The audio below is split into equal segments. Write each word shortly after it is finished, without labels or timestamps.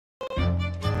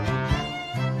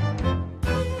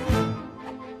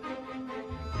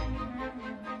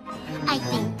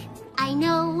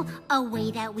A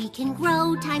way that we can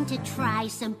grow, time to try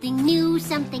something new,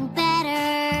 something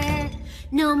better.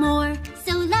 No more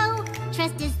so low,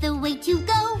 trust is the way to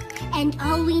go. And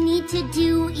all we need to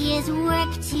do is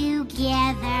work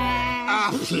together.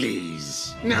 Ah,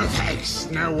 please. No thanks,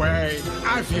 no way.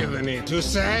 I feel the need to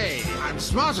say I'm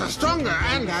smarter, stronger,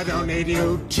 and I don't need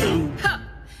you too. Huh.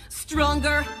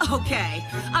 Stronger? Okay.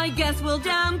 I guess we'll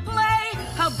downplay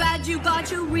how bad you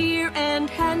got your rear end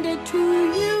handed to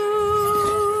you.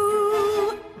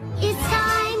 It's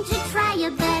time to try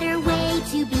a better way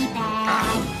to be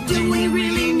bad. Do we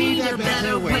really need a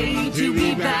better way to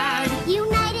be bad?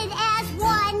 United as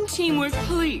one. Teamwork,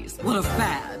 please. What a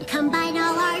fad. Combine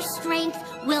all our strength.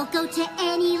 We'll go to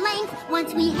any length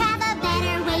once we have a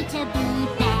better way to be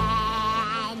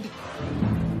bad.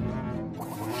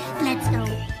 Let's go.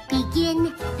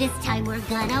 Begin. This time we're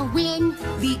gonna win.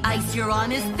 The ice you're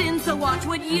on is thin, so watch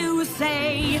what you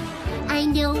say. I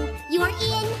know you're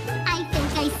in. I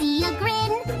think I see a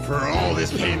grin. For all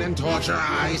this pain and torture,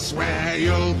 I swear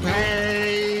you'll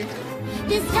pay.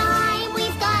 This time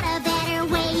we've got a better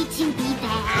way to be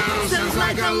bad. Sounds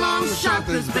like a long shot,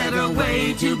 there's better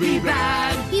way to be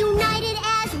bad. United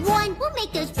as one, we'll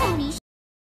make those ponies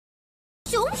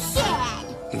so sad.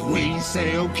 If we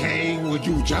say okay, would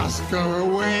you just go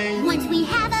away? Once we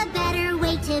have a better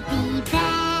way to be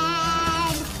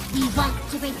bad. We want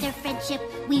to break their friendship,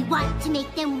 we want to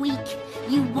make them weak.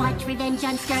 You want revenge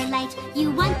on Starlight,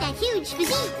 you want that huge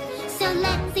physique. So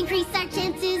let's increase our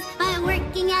chances by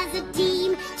working as a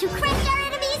team to crush our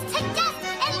enemies to death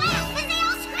and laugh as they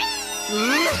all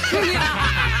scream!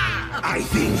 I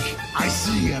think I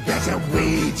see a better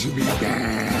way to be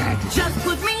bad. Just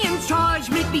put me in charge,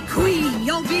 make me queen,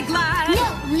 you'll be glad.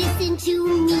 No, listen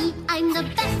to me, I'm the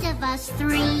best of us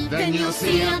three. Then you'll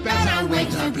see a better way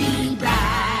to be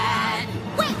bad.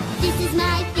 Wait, this is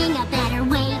my thing, a better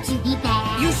way to be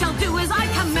bad. You shall do as I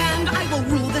command, I will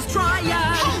rule this triad.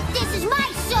 Hey, this is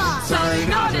my song! Sorry,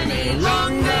 not any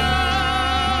longer.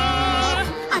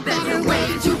 A better way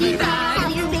to be bad. How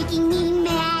you're making me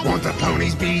mad. Won't the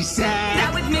ponies be sad?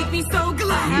 That would make me so